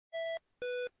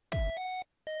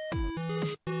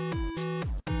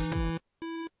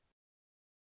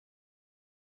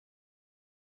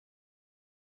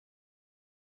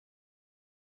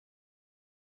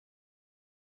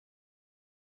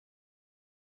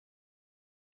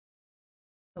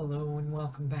Hello and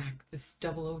welcome back. This is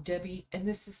Double O Debbie, and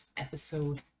this is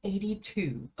episode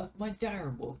 82 of my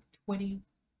DireWolf 20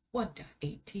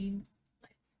 1.18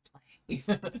 Let's Play.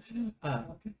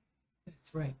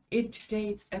 That's right. In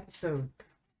today's episode,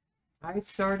 I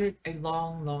started a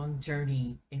long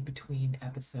journey in between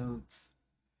episodes.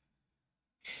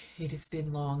 It has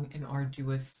been long and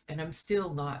arduous, and I'm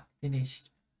still not finished.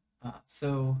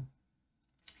 So,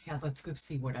 yeah, let's go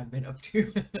see what I've been up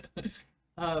to.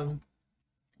 um,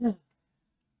 it's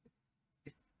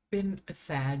been a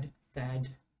sad.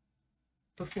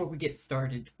 Before we get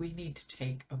started, we need to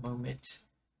take a moment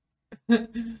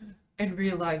and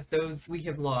realize those we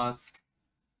have lost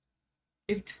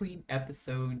in between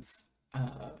episodes.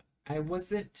 I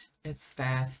wasn't as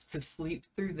fast to sleep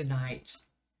through the night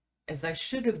as I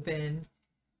should have been,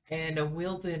 and a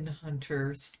Wilden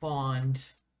hunter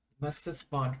must have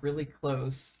spawned really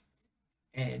close,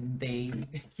 and they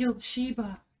killed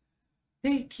Sheba.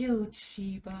 They killed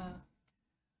Sheba.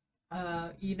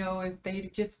 If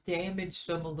they'd just damaged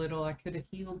them a little, I could have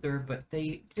healed her, but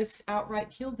they just outright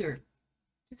killed her.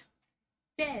 Just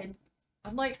dead.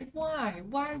 I'm like, why?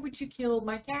 Why would you kill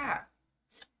my cat?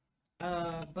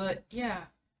 But yeah,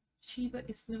 Sheba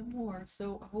is no more,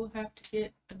 so I will have to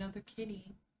get another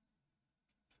kitty.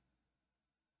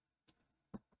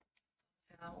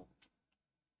 Now,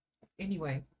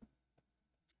 anyway,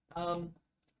 um,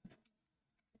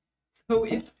 so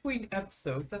in between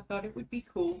episodes, I thought it would be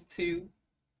cool to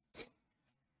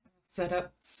set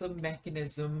up some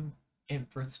Mekanism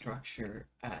infrastructure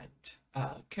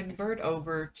and convert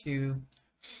over to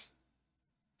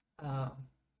um,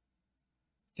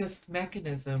 just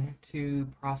Mekanism to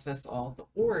process all the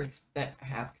ores that I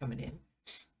have coming in.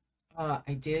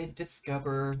 I did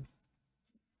discover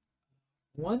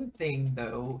one thing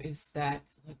though, is that,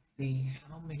 let's see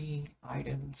how many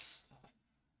items.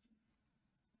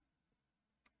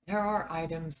 There are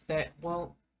items that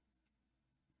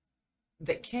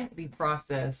can't be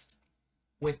processed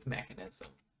with Mekanism.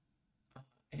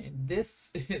 And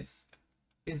this is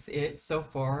it so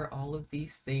far. All of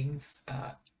these things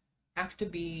have to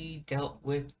be dealt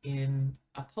with in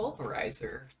a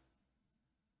pulverizer.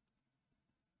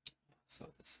 So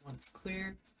this one's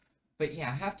clear. But yeah,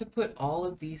 I have to put all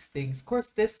of these things. Of course,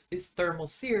 this is thermal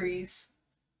series.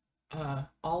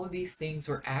 All of these things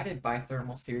were added by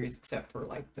thermal series, except for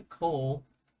like the coal.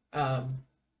 Um,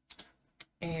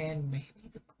 and maybe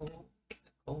the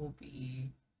coal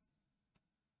be,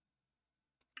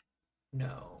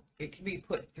 no, it can be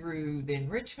put through the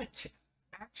enrichment.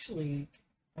 Actually,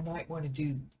 I might want to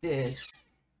do this.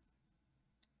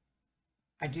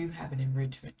 I do have an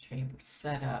enrichment chamber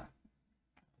set up.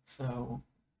 So,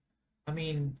 I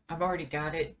mean, I've already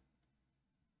got it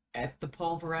at the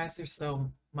pulverizer, so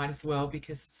might as well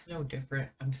because it's no different.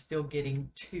 I'm still getting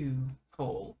 2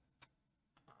 coal.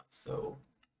 So,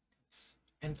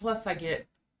 and plus I get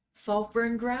sulfur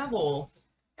and gravel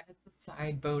as a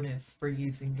side bonus for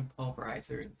using the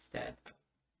pulverizer instead of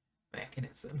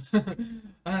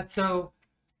Mekanism. So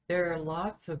there are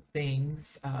lots of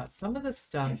things. Some of the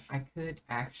stuff I could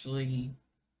actually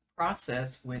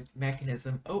process with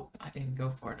Mekanism. Oh, I didn't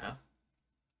go far enough.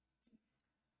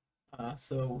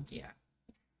 So yeah,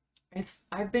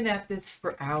 I've been at this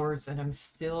for hours and I'm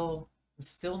still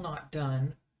not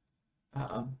done.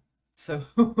 Um, so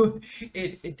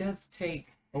it does take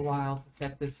a while to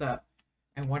set this up.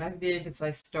 And what I did is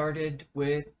I started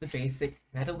with the basic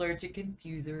metallurgic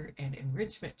infuser and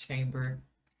enrichment chamber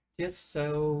just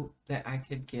so that I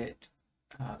could get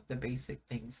the basic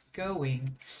things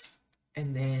going.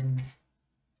 And then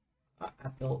I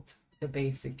built the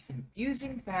basic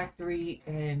infusing factory.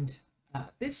 And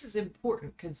this is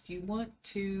important because you want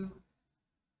to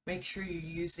make sure you're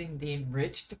using the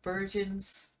enriched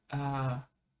versions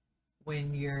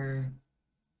when you're,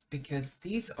 because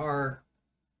these are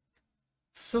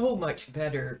so much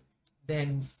better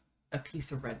than a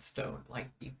piece of redstone. Like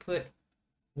you put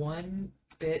one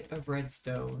bit of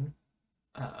redstone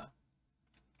uh,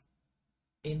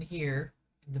 in here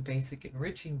in the basic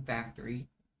enriching factory,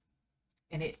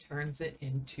 and it turns it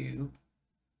into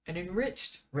an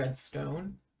enriched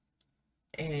redstone.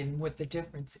 And what the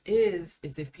difference is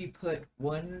if you put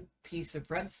one piece of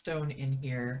redstone in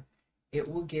here, it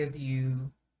will give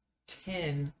you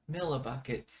 10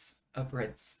 millibuckets of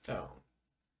redstone.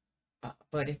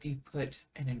 But if you put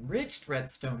an enriched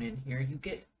redstone in here, you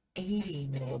get 80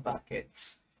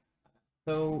 millibuckets.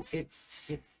 So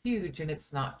it's huge, and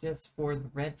it's not just for the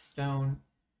redstone.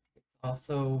 It's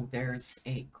also, there's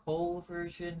a coal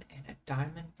version and a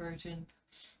diamond version.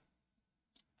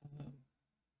 Um,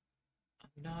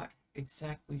 I'm not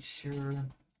exactly sure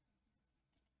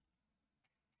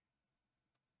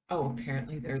Oh,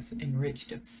 apparently there's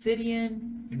enriched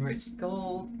obsidian, enriched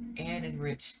gold, and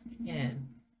enriched tin.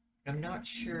 I'm not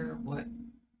sure what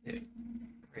the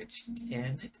enriched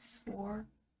tin is for.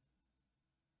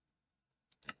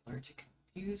 Allergic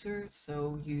confuser.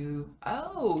 So you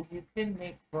can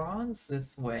make bronze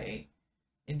this way.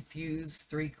 Infuse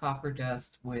 3 copper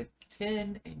dust with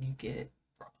tin and you get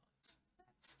bronze.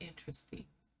 That's interesting.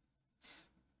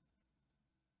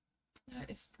 That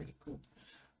is pretty cool.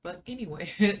 But anyway,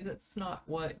 that's not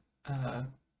what I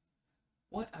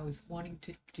was wanting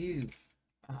to do.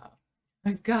 Uh,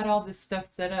 I've got all this stuff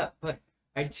set up, but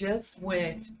I just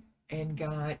went and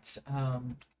got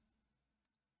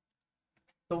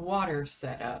the water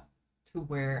set up to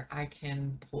where I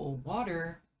can pull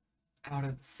water out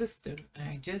of the system.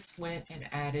 I just went and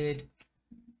added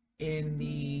in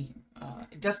the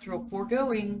industrial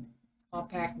foregoing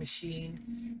compact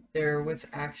machine, there was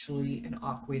actually an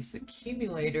aqueous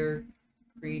accumulator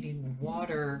creating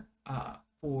water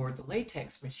for the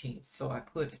latex machine. So I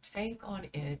put a tank on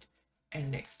it and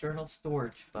an external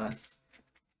storage bus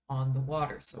on the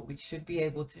water. So we should be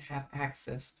able to have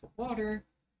access to water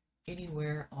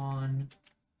anywhere on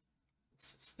the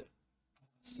system.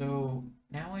 So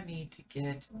now I need to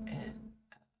get an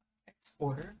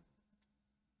exporter.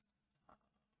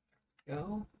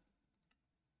 Go.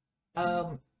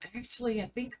 Actually, I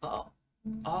think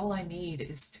all I need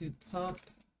is to pump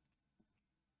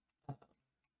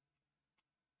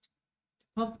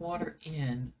water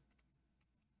in.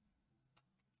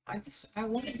 I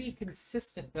want to be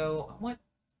consistent though. I want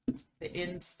the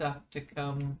end stuff to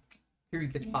come through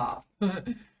the top.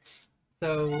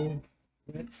 So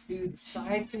let's do the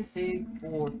side config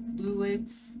for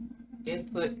fluids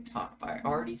input top. I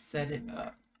already set it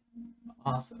up.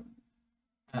 Awesome.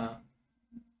 Now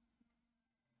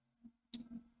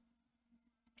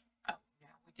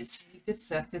we just need to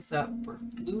set this up for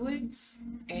fluids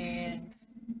and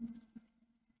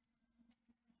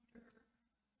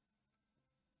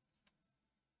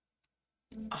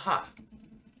aha.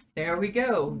 There we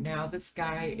go. Now this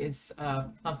guy is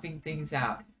pumping things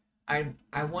out. I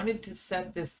wanted to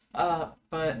set this up,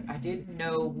 but I didn't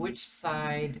know which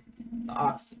side the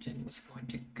oxygen was going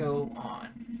to go on.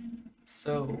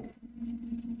 So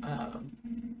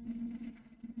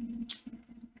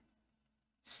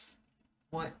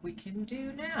what we can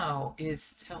do now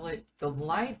is tell it the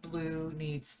light blue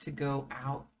needs to go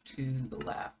out to the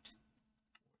left.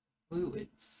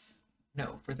 Fluids.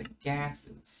 No, for the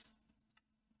gases.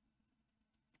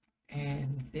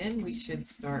 And then we should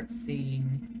start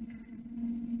seeing,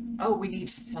 oh, we need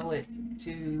to tell it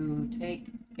to take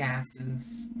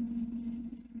gases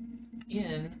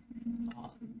in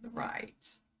on the right.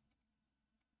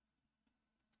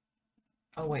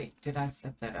 Oh wait, did I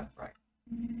set that up right?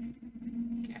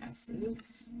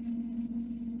 Gases.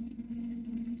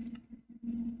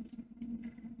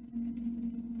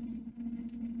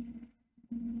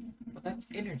 Well, that's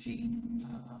energy.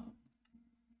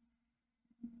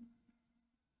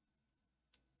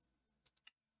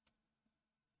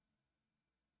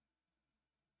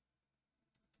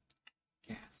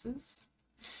 Gases.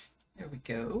 There we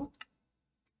go.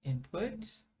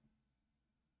 Input.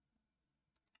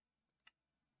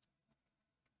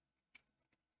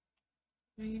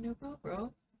 There you go,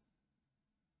 bro.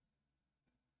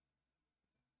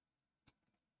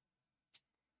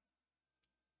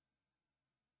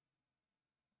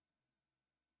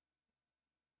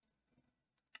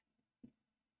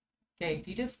 Okay, if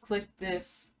you just click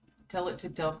this, tell it to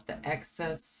dump the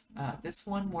excess. This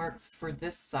one works for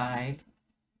this side,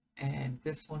 and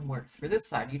this one works for this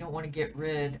side. You don't want to get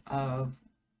rid of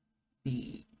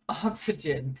the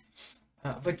oxygen,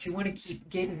 but you want to keep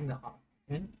getting the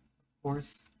oxygen, of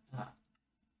course,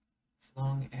 as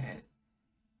long as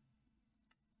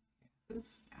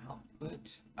this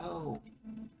output. Oh,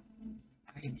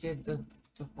 I did the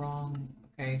wrong.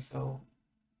 Okay, so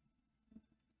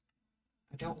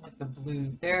I don't want the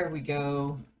blue. There we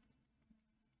go.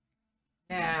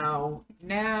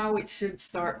 Now it should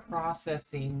start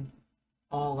processing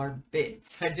all our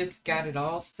bits. I just got it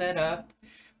all set up.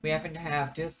 We happen to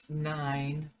have just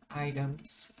 9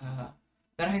 items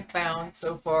that I found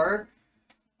so far.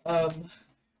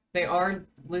 They are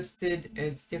listed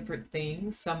as different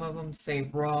things. Some of them say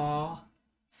raw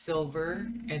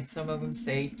silver, and some of them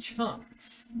say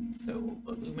chunks. So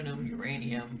aluminum,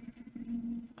 uranium,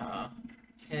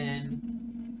 tin.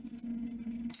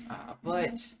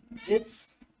 But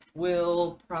this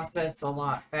will process a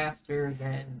lot faster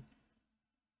than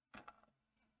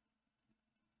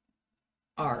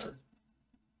our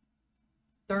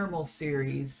thermal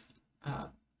series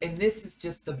and this is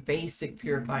just the basic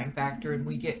purifying factor, and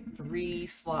we get 3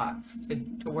 slots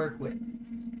to work with.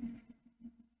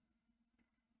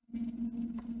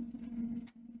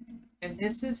 And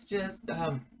this is just,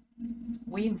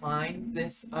 we mined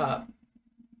this up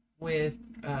with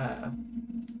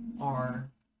our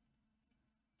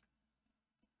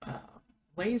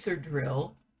laser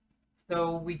drill,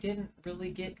 so we didn't really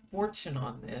get fortune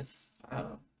on this,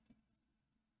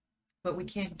 but we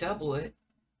can double it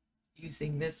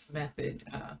using this method,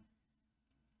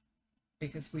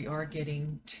 because we are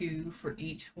getting 2 for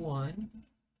each one.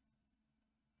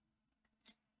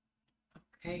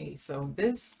 Okay, so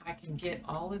this, I can get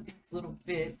all of these little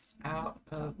bits out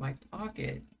of my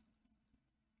pocket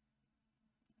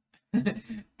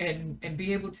and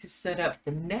be able to set up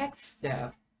the next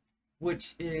step,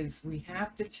 which is we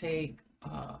have to take,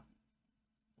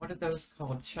 what are those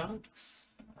called?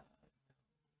 Chunks?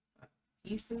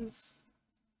 Pieces?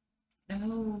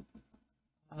 No.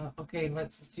 Okay,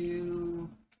 let's do...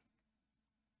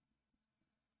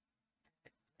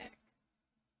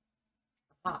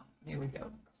 Ah, there we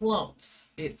go.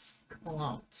 Clumps. It's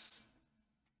clumps.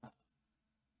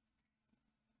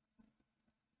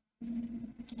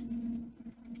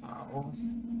 Oh.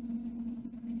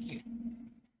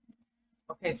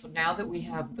 Okay, so now that we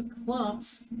have the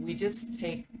clumps, we just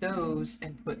take those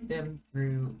and put them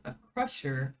through a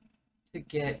crusher to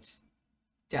get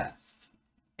dust.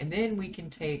 And then we can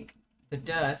take the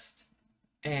dust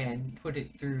and put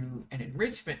it through an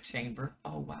enrichment chamber.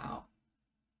 Oh, wow.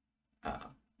 I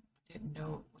didn't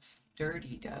know it was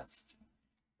dirty dust.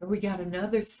 So we got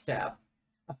another step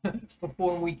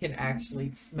before we can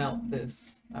actually smelt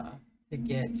this to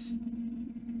get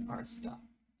our stuff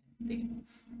and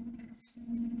things.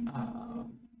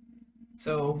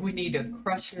 So we need a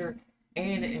crusher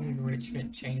and an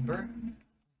enrichment chamber.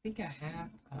 I think I have...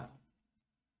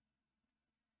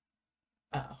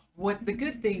 what the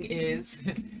good thing is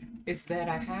that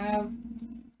I have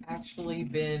actually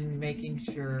been making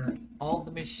sure all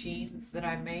the machines that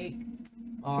I make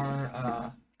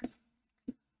are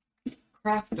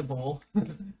craftable.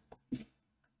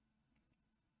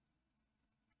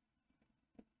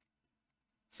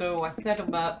 So I set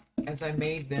them up as I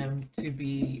made them to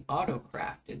be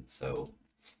auto-crafted. So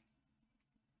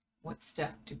what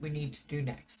step do we need to do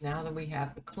next? Now that we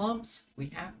have the clumps, we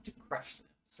have to crush them.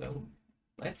 So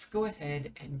let's go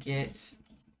ahead and get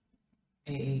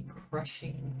a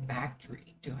crushing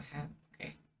factory. Do I have,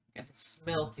 okay, got the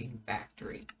smelting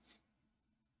factory.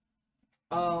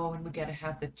 Oh, and we got to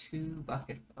have the 2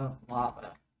 buckets of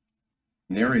lava.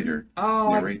 Narrator. Oh,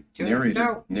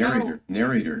 narrator.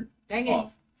 Narrator. Dang it.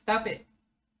 Off. Stop it.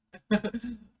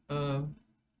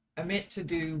 I meant to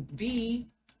do B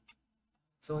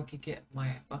so I could get my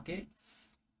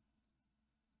buckets.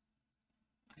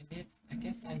 I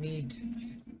guess I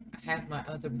had my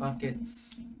other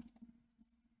buckets.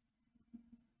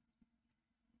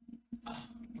 Oh,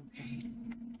 okay.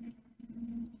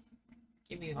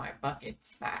 Give me my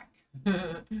buckets back.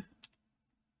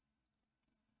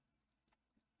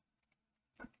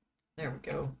 There we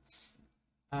go.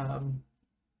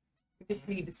 We just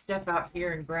need to step out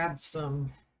here and grab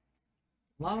some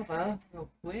lava real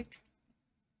quick.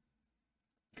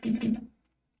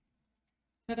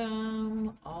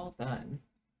 Ta-da! All done.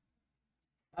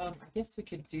 I guess we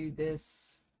could do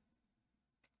this.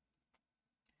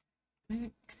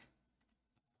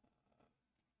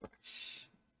 Crush.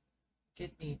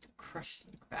 Did need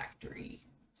crushing factory.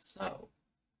 So.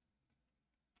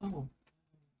 Oh.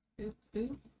 Boop,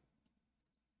 boop.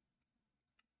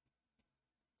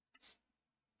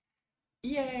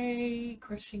 Yay!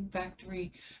 Crushing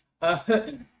factory.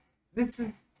 This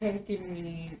has taken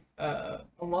me a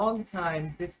long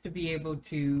time just to be able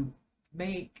to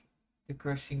make the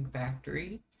crushing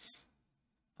factory.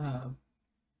 Let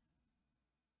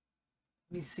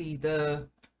me see, the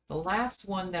last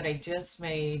one that I just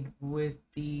made with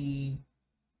the,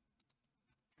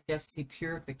 I guess, the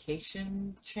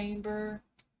purification chamber.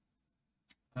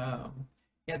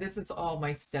 Yeah, this is all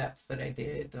my steps that I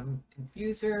did.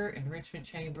 Infuser, enrichment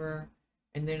chamber,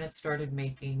 and then I started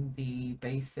making the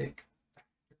basic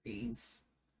factories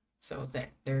so that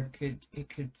it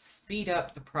could speed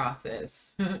up the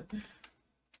process.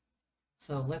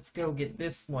 So let's go get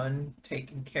this one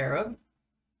taken care of.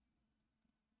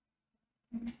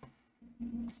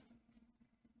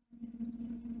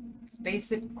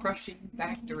 Basic crushing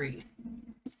factory.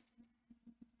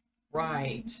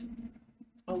 Right.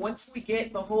 Once we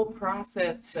get the whole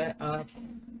process set up,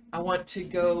 I want to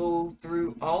go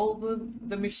through all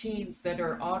the machines that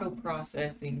are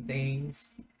auto-processing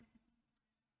things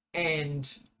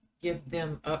and give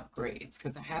them upgrades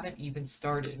because I haven't even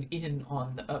started in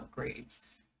on the upgrades.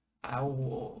 I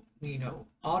will, you know,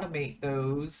 automate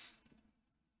those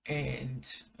and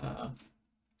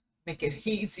make it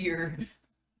easier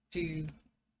to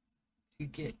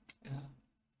get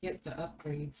the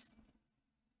upgrades.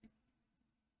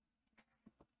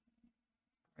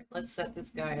 All right, let's set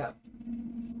this guy up.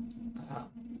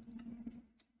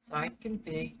 Side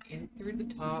config in through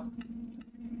the top,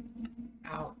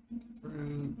 out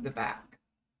through the back.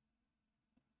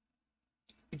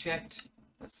 Eject.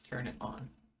 Let's turn it on.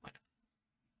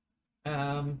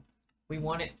 We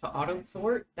want it to auto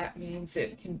sort. That means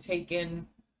it can take in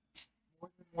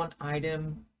more than one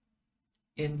item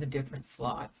in the different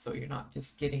slots. So you're not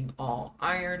just getting all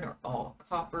iron or all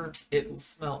copper. It will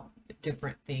smelt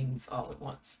different things all at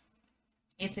once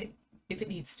if it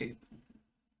needs to.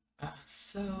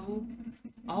 So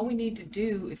all we need to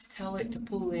do is tell it to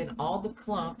pull in all the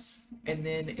clumps, and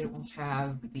then it will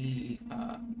have the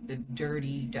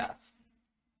dirty dust.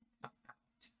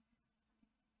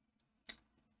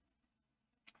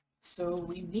 So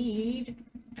we need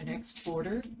an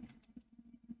exporter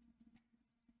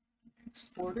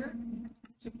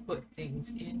to put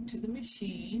things into the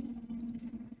machine,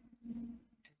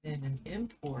 and then an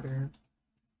importer to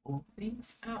pull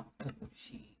things out of the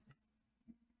machine.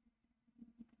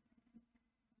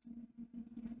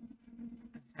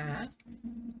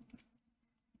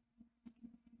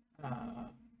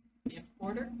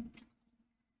 Importer,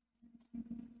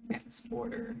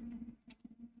 exporter.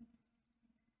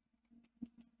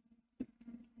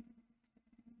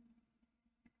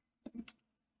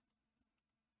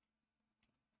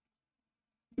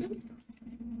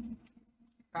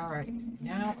 All right,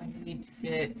 now I need to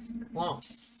get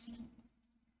clumps.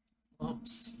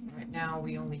 Right now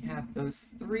we only have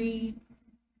those three: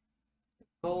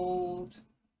 gold,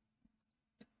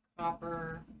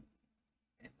 copper,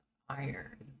 and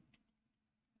iron.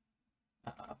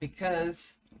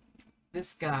 Because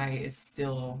this guy is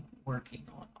still working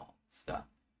on all the stuff.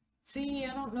 See,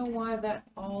 I don't know why that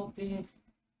all did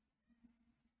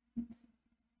the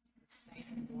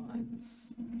same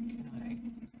ones. Can I?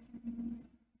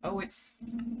 Oh, it's...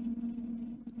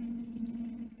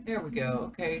 There we go.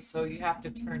 Okay, so you have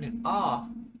to turn it off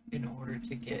in order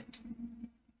to get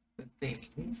the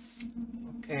things.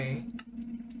 Okay.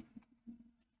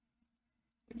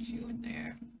 Put you in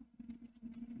there.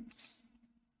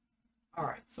 All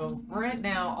right, so right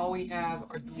now all we have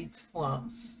are these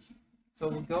clumps. So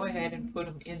we'll go ahead and put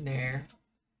them in there,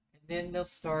 and then they'll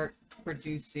start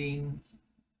producing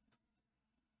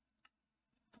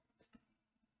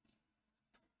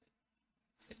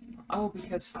oh,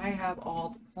 because I have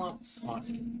all the clumps on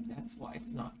it. That's why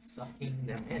it's not sucking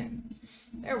them in.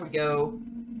 There we go.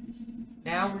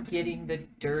 Now we're getting the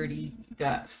dirty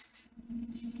dust.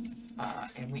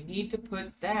 And we need to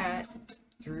put that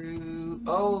through,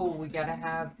 oh, we gotta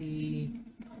have the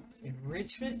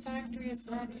enrichment factory, is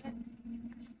that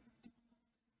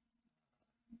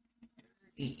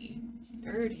it?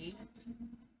 Dirty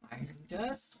iron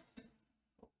dust,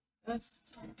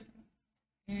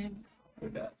 and copper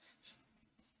dust.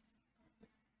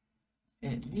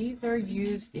 And these are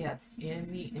used, yes,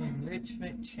 in the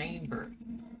enrichment chamber.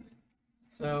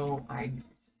 So I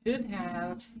should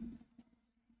have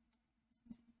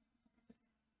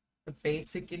the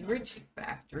basic enriching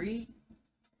factory.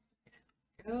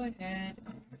 Go ahead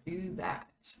and do that.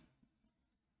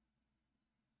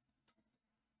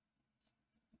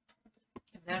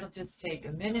 And that'll just take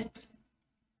a minute.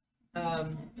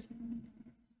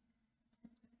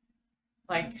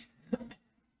 Like,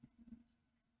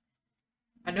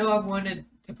 I know I wanted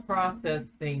to process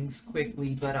things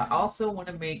quickly, but I also want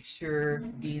to make sure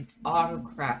these auto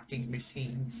crafting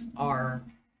machines are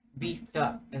beefed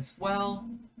up as well.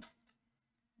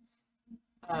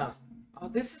 Oh,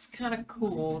 this is kind of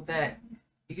cool that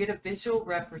you get a visual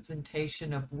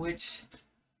representation of which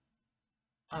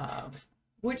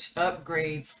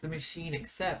upgrades the machine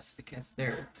accepts, because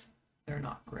they're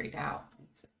not grayed out.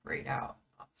 It's grayed out,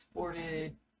 not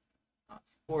sported.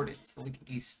 So we could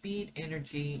use speed,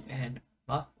 energy, and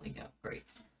muffling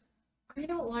upgrades. I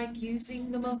don't like using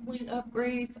the muffling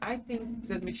upgrades. I think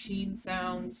the machine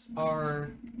sounds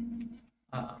are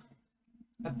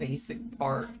a basic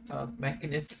part of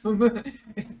Mekanism.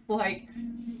 It's like,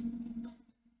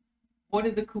 one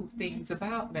of the cool things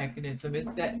about Mekanism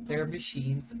is that their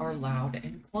machines are loud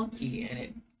and clunky,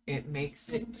 and it makes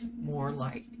it more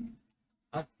like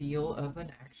a feel of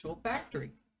an actual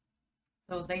factory.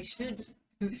 So they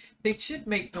should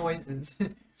make noises.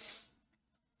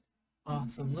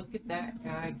 Awesome. Look at that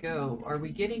guy go. Are we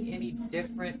getting any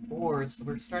different ores?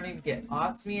 We're starting to get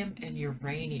osmium and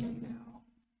uranium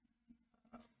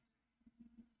now.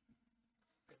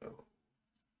 So,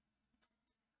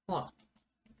 clump.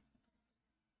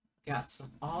 Got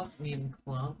some osmium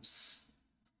clumps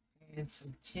and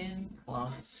some tin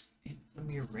clumps and some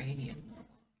uranium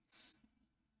clumps.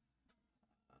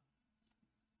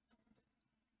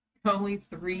 Only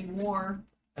 3 more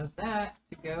of that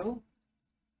to go.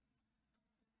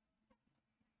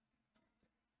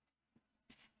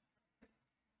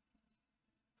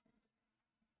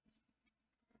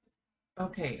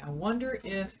 Okay, I wonder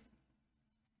if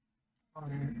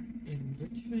our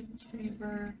enrichment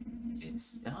chamber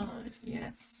is done.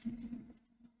 Yes.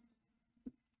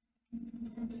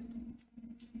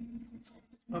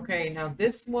 Okay, now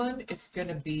this one is going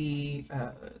to be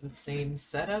the same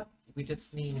setup. We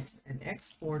just need an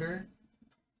exporter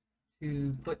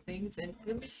to put things into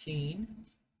the machine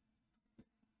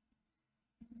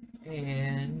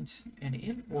and an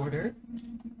importer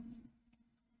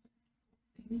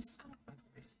things out of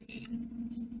the machine.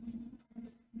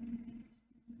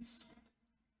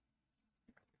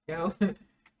 Go.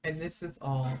 And this is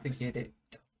all to get it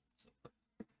done. So put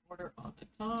the exporter on the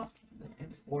top, the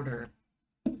importer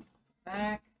on the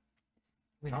back.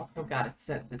 We also got to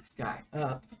set this guy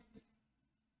up.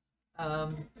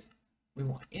 We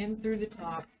want in through the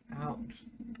top, out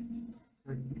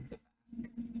through the back.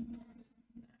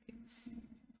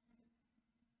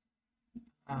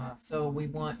 Nice. So we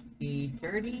want the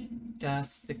dirty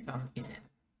dust to come in.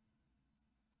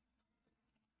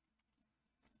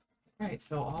 Right,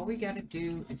 so all we got to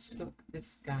do is hook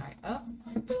this guy up.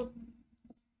 Boop.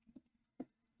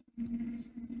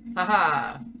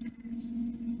 Haha.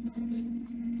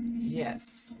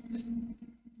 Yes.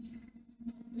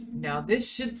 Now this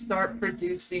should start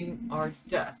producing our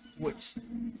dust, which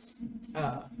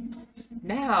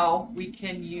now we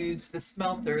can use the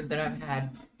smelter that I've had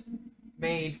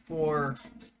made for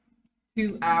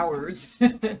 2 hours.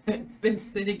 It's been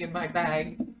sitting in my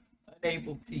bag,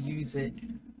 unable to use it.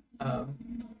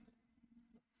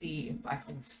 See if I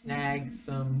can snag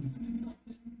some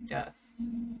dust.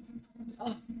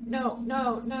 Oh, no,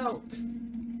 no, no.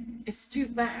 It's too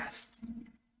fast.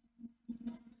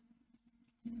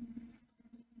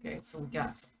 Okay, so we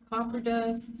got some copper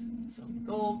dust, some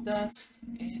gold dust,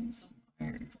 and some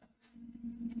iron dust.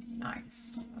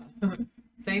 Nice.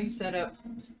 Same setup,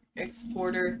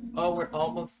 exporter. Oh, we're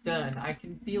almost done. I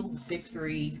can feel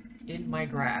victory in my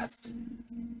grasp.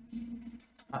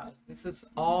 This is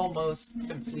almost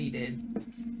completed.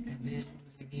 And then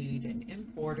we need an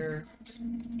importer.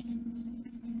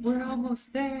 We're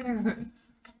almost there.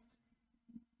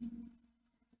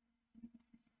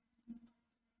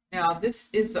 Now, this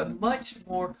is a much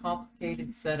more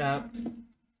complicated setup.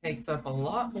 Takes up a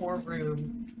lot more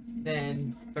room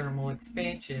than thermal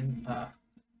expansion.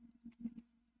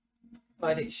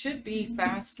 But it should be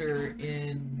faster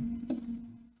in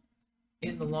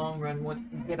the long run once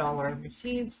we get all our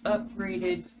machines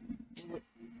upgraded and we'll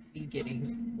be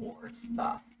getting more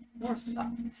stuff.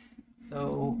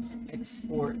 So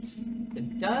export the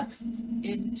dust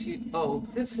into, oh,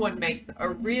 this one makes a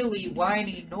really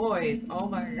whiny noise. Oh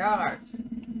my gosh.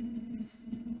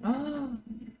 Oh,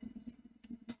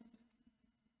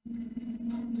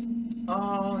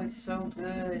 oh, it's so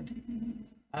good.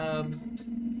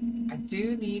 I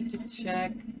do need to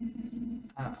check,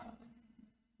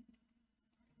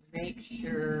 make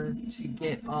sure to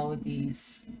get all of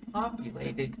these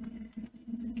populated.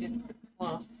 Let's get the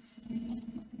clumps. We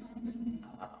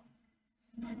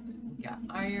got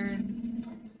iron,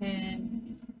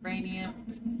 tin,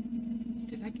 uranium.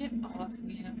 Did I get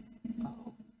osmium?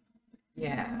 Oh,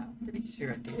 yeah, pretty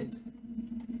sure I did.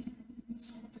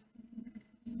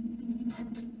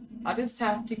 I'll just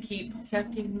have to keep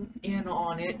checking in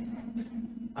on it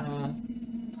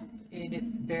in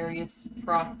its various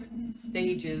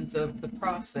stages of the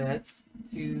process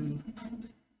to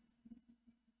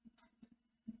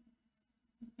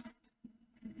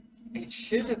it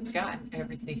should have gotten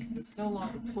everything because it's no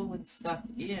longer pulling stuff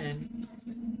in.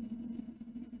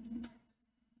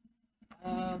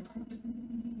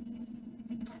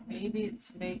 Maybe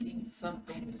it's making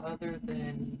something other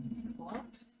than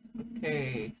clumps.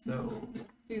 Okay, so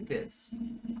let's do this.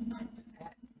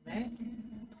 At mech.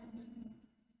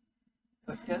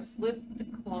 It does list the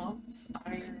clumps: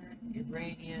 iron,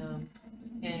 uranium,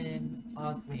 tin,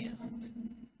 osmium.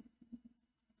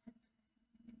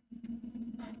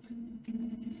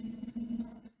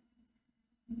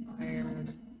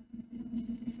 Iron,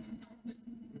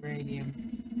 uranium,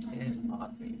 and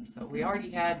osmium. So we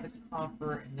already had the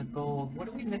copper and the gold. What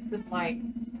are we missing? Like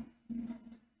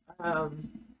We're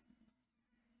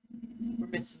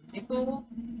missing nickel,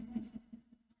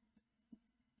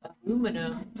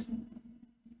 aluminum,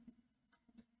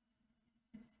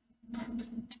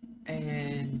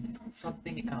 and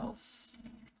something else.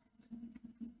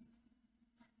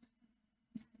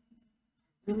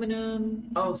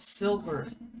 Aluminum, oh, silver.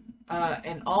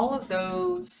 And all of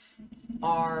those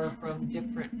are from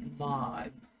different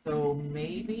mods. So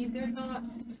maybe they're not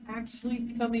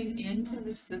actually coming into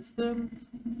the system.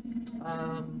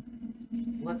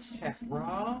 Let's check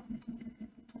raw.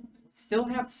 Still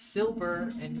have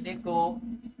silver and nickel.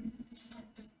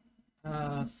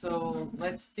 So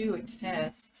let's do a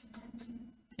test.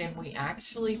 Can we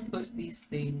actually put these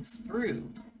things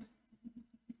through?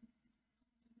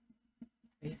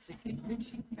 Basic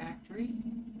enriching factory.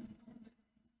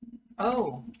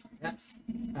 Oh, that's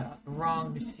the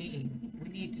wrong machine. We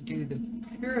need to do the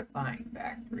purifying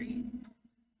factory.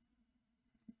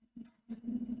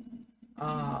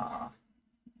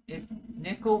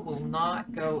 Nickel will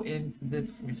not go into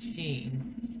this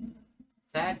machine.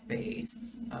 Sad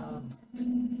face. How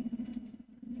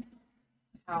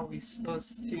are we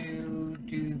supposed to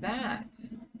do that?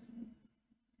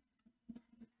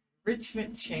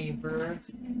 Enrichment chamber.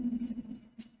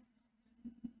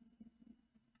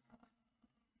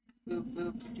 Boop,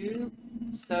 boop, doop.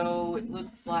 So it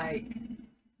looks like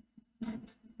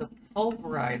the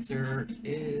pulverizer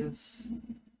is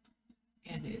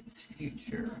in its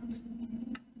future.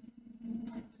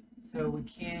 So we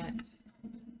can't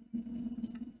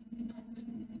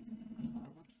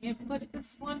put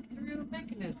this one through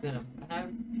Mekanism.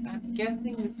 And I'm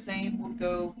guessing the same will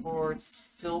go for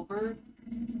silver.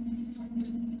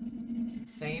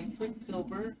 Same for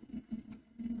silver.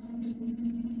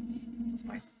 It's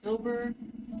my silver.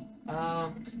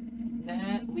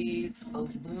 That leaves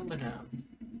aluminum.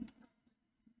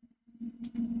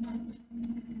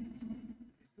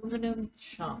 Aluminum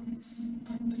chunks.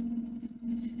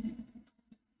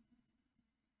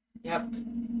 Yep.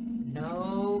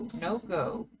 No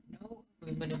go. No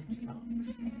aluminum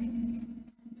chunks.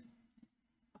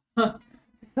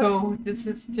 So this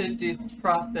is to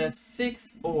process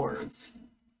 6 ores.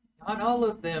 Not all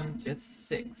of them, just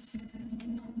 6.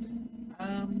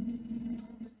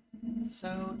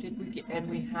 So did we get, and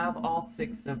we have all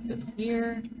 6 of them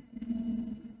here,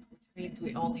 which means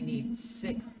we only need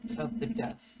 6 of the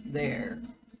dust there.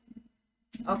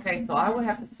 Okay, so I will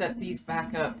have to set these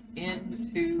back up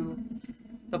into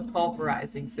the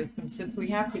pulverizing system since we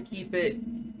have to keep it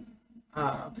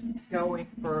going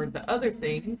for the other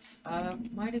things.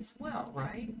 Might as well,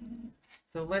 right?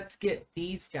 So let's get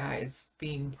these guys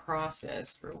being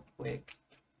processed real quick.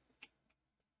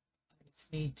 I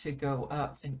just need to go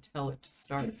up and tell it to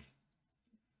start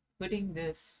putting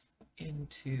this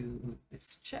into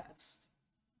this chest.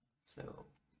 So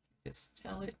just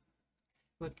tell it,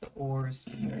 put the ores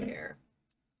there.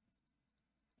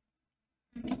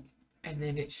 And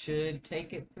then it should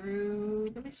take it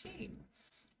through the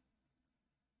machines.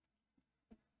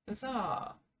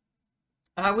 Huzzah!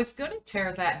 I was going to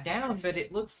tear that down, but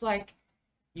it looks like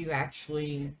I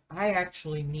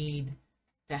actually need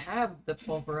to have the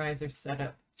pulverizer set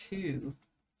up too.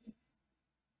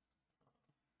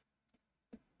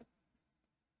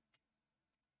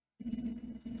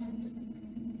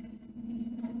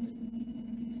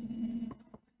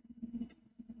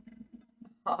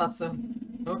 Awesome.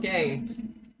 Okay.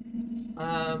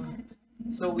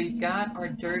 So we've got our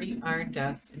dirty iron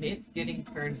dust, and it's getting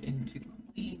turned into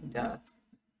clean dust.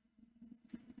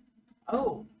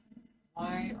 Oh,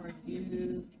 why are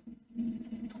you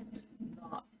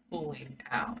not pulling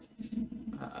out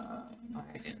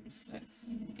items? That's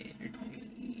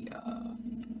energy.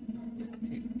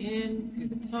 In through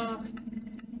the top,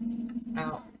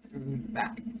 out through the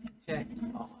back. Check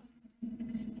on.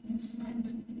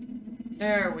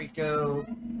 There we go.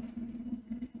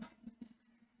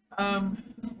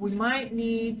 We might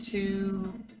need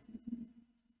to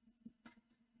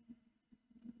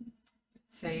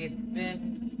say it's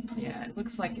been, yeah, it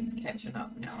looks like it's catching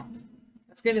up now. I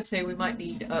was going to say we might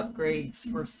need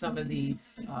upgrades for some of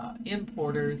these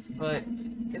importers, but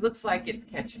it looks like it's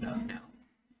catching up now.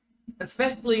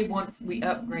 Especially once we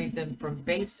upgrade them from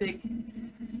basic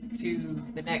to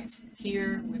the next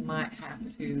tier, we might have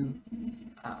to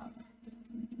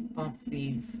bump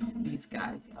these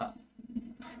guys up.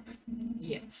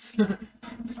 Yes.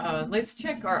 Let's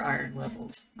check our iron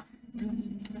levels.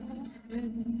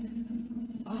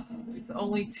 Oh, it's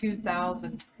only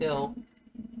 2,000 still.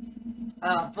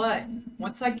 But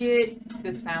once I get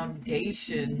the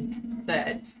foundation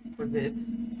set for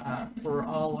this, for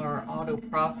all our auto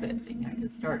processing, I can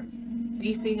start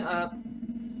beefing up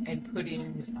and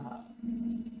putting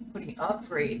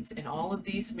upgrades in all of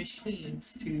these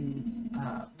machines to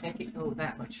make it go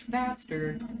that much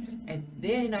faster, and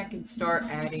then I can start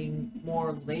adding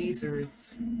more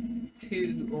lasers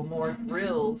or more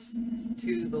drills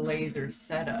to the laser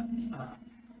setup.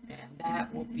 And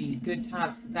that will be good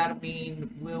times, because that'll mean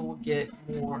we'll get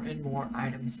more and more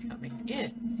items coming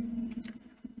in.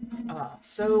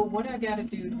 So what I got to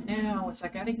do now is I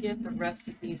got to get the rest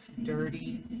of these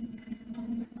dirty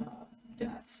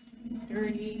dust.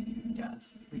 Dirty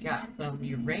dust. We got some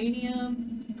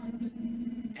uranium,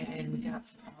 and we got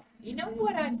some. You know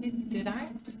what I did? Did I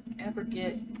ever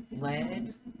get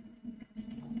lead?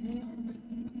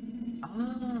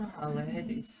 Lead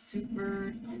is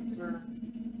super duper.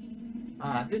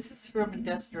 This is from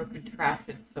Industrial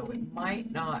Contraption, so it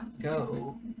might not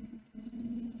go.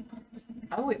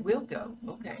 Oh, it will go.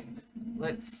 Okay,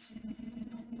 let's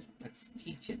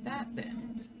teach it that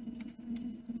then.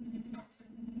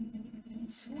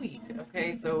 Sweet.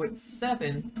 Okay, so it's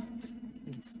 7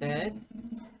 instead.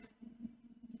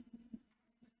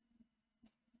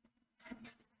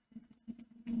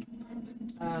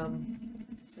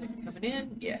 Is it coming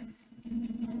in? Yes.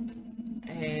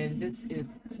 And this is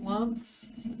clumps.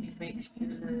 Let me make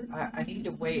sure. I need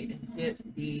to wait and get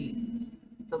the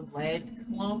lead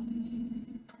clump.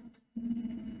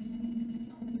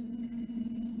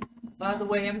 By the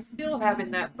way, I'm still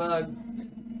having that bug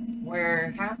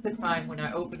where half the time when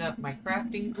I open up my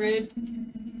crafting grid,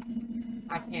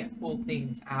 I can't pull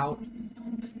things out.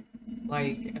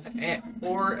 Like,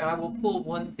 or I will pull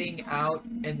one thing out,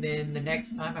 and then the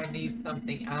next time I need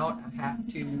something out, I have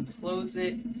to close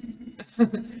it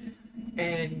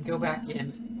and go back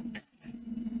in.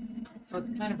 So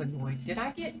it's kind of annoying. Did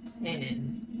I get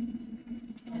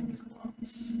 10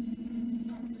 clumps?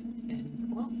 10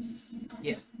 clumps?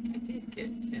 Yes, I did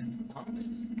get 10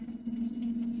 clumps.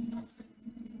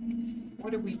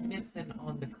 What are we missing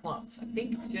on the clumps? I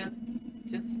think just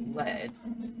lead.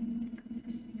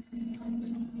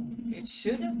 It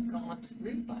should have gone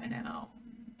through by now.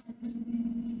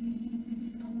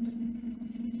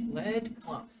 Lead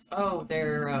clumps. Oh,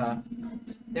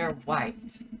 they're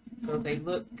white, so they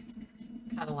look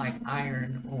kind of like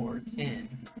iron or tin.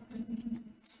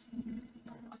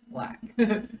 Not black.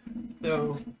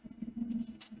 So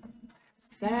that's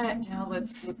that. Now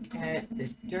let's look at the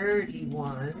dirty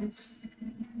ones.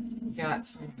 We got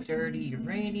some dirty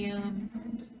uranium,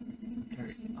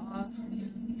 dirty osmium.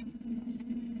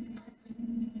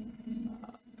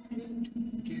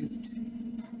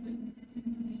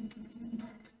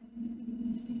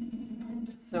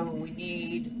 So we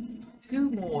need 2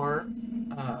 more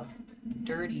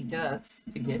dirty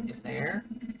dust to get in there.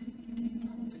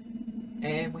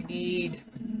 And we need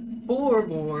 4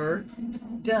 more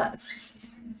dust.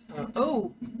 So,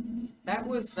 oh, that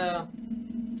was, yeah,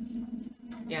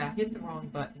 I hit the wrong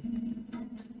button.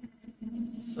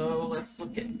 So let's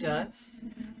look at dust.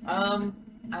 I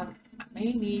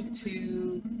may need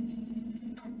to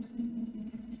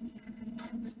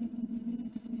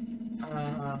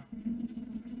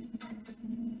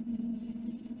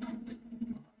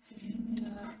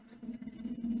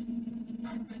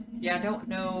yeah, I don't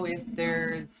know if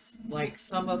there's, like,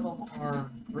 some of them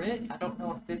are grit. I don't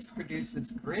know if this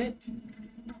produces grit.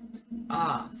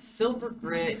 Silver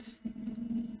grit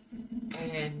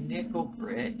and nickel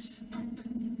grit.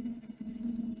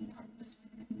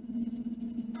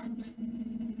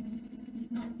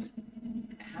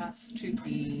 It has to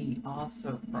be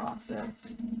also processed.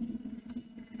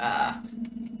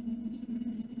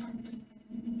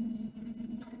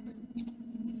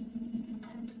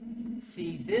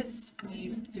 See, this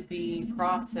needs to be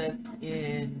processed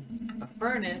in a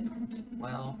furnace,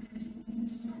 well,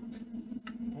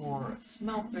 or a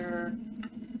smelter.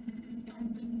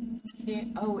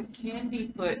 It can be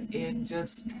put in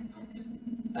just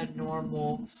a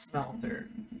normal smelter.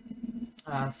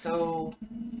 So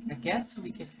I guess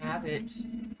we can have it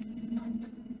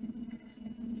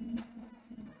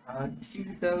do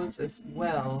those as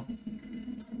well.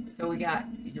 So we got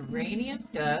uranium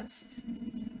dust.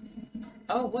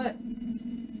 Oh, what?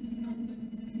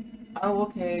 Oh,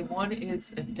 okay. One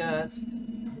is a dust,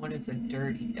 one is a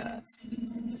dirty dust.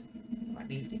 So I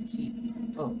need to keep.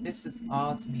 Oh, this is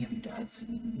osmium dust.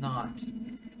 It's not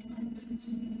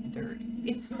dirty.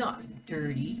 It's not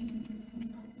dirty.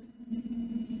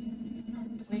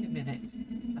 Wait a minute.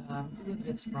 I'm doing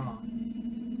this wrong.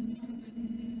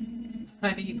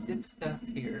 I need this stuff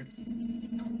here.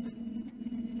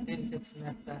 I didn't just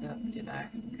mess that up, did I?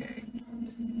 Okay.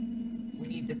 We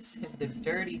need to send the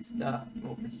dirty stuff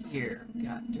over here. We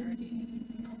got dirty.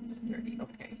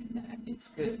 Okay, that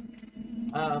is good.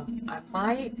 I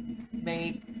might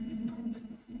make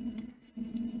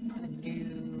a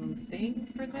new thing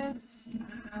for this.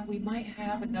 We might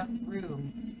have enough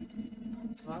room,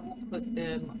 so I will put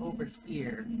them over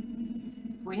here.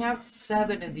 We have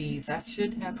 7 of these. I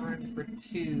should have room for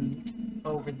 2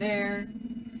 over there,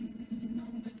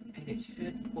 and it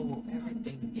should pull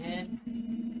everything in.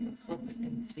 Let's look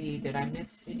and see. Did I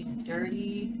miss any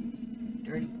dirty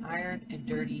iron and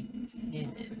dirty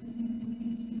tin?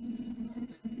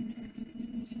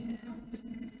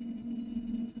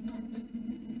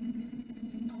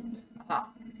 Ah,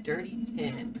 dirty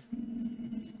tin.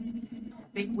 I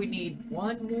think we need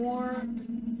 1 more.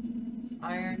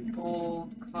 Iron,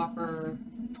 gold, copper,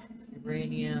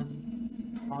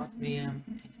 uranium, osmium,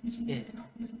 and tin.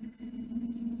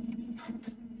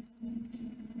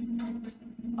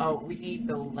 Oh, we need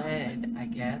the lead, I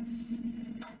guess.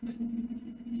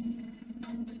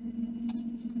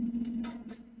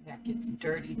 That gets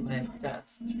dirty lead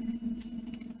dust.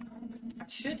 I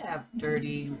should have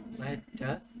dirty lead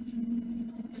dust.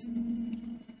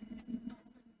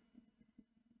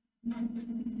 All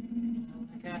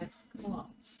I got is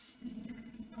clumps.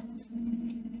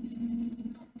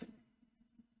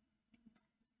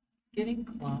 Getting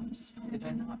clumps. Did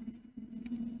I not?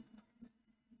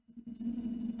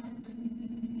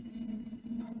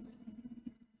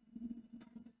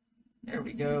 There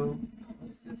we go.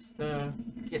 Let's just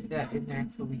get that in there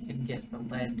so we can get the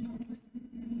lead.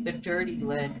 The dirty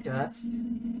lead dust.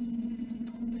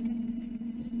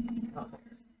 Oh,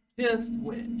 there. Just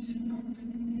went.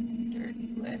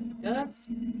 Dirty lead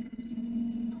dust.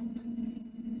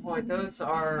 Boy, those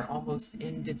are almost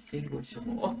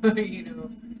indistinguishable. You know,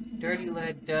 dirty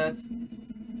lead dust.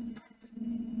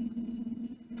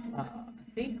 I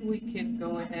think we can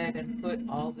go ahead and put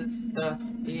all this stuff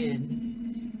in.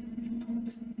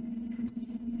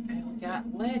 And we got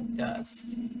lead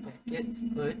dust that gets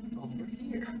put over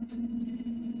here.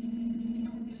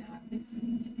 Did I miss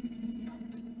it?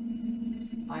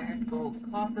 Iron, gold,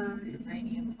 copper,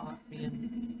 uranium,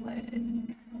 osmium,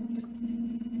 lead.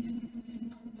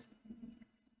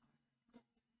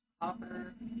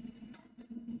 Copper.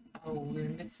 Oh, we're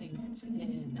missing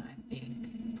tin, I think.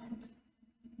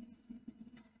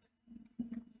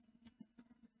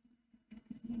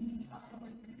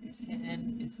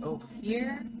 Tin is over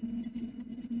here.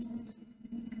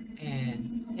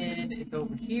 And tin is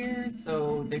over here,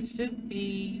 so there should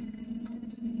be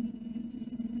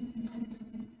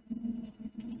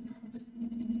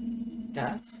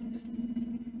dust.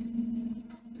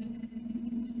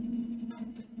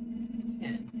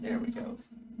 Tin, there we go.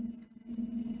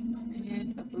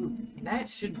 And a boot. That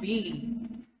should be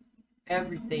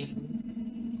everything.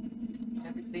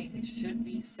 Everything should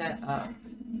be set up.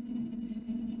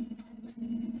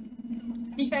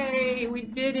 Yay, we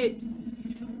did it.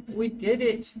 We did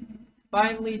it.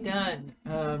 Finally done.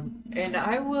 And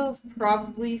I will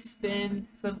probably spend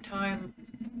some time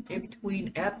in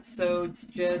between episodes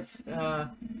just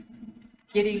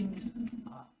getting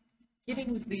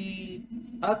the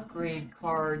upgrade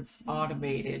cards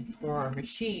automated for our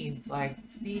machines, like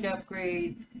speed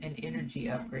upgrades and energy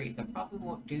upgrades. I probably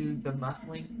won't do the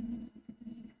muffling.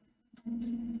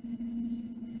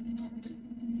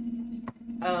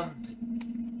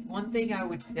 One thing I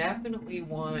would definitely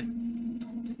want,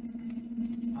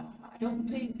 I don't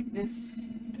think this,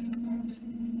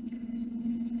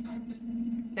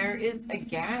 there is a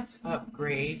gas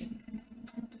upgrade.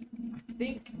 I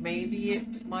think maybe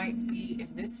it might be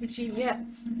in this machine.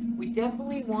 Yes, we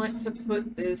definitely want to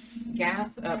put this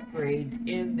gas upgrade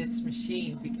in this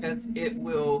machine because it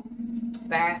will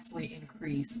vastly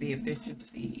increase the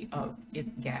efficiency of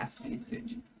its gas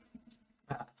usage.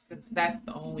 Since that's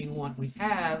the only one we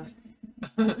have,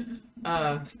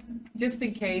 just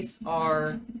in case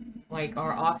our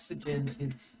oxygen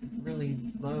is really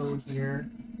low here,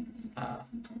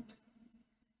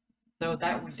 so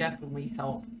that would definitely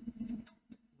help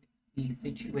the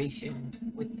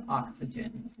situation with the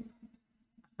oxygen.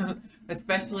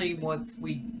 Especially once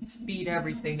we speed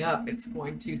everything up, it's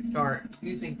going to start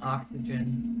using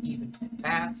oxygen even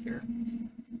faster.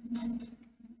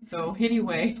 So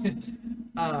anyway,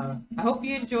 I hope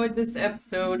you enjoyed this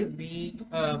episode of me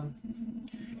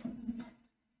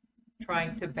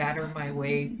trying to batter my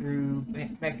way through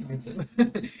Mekanism.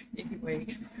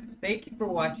 Anyway, thank you for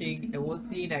watching, and we'll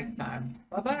see you next time.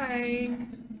 Bye-bye!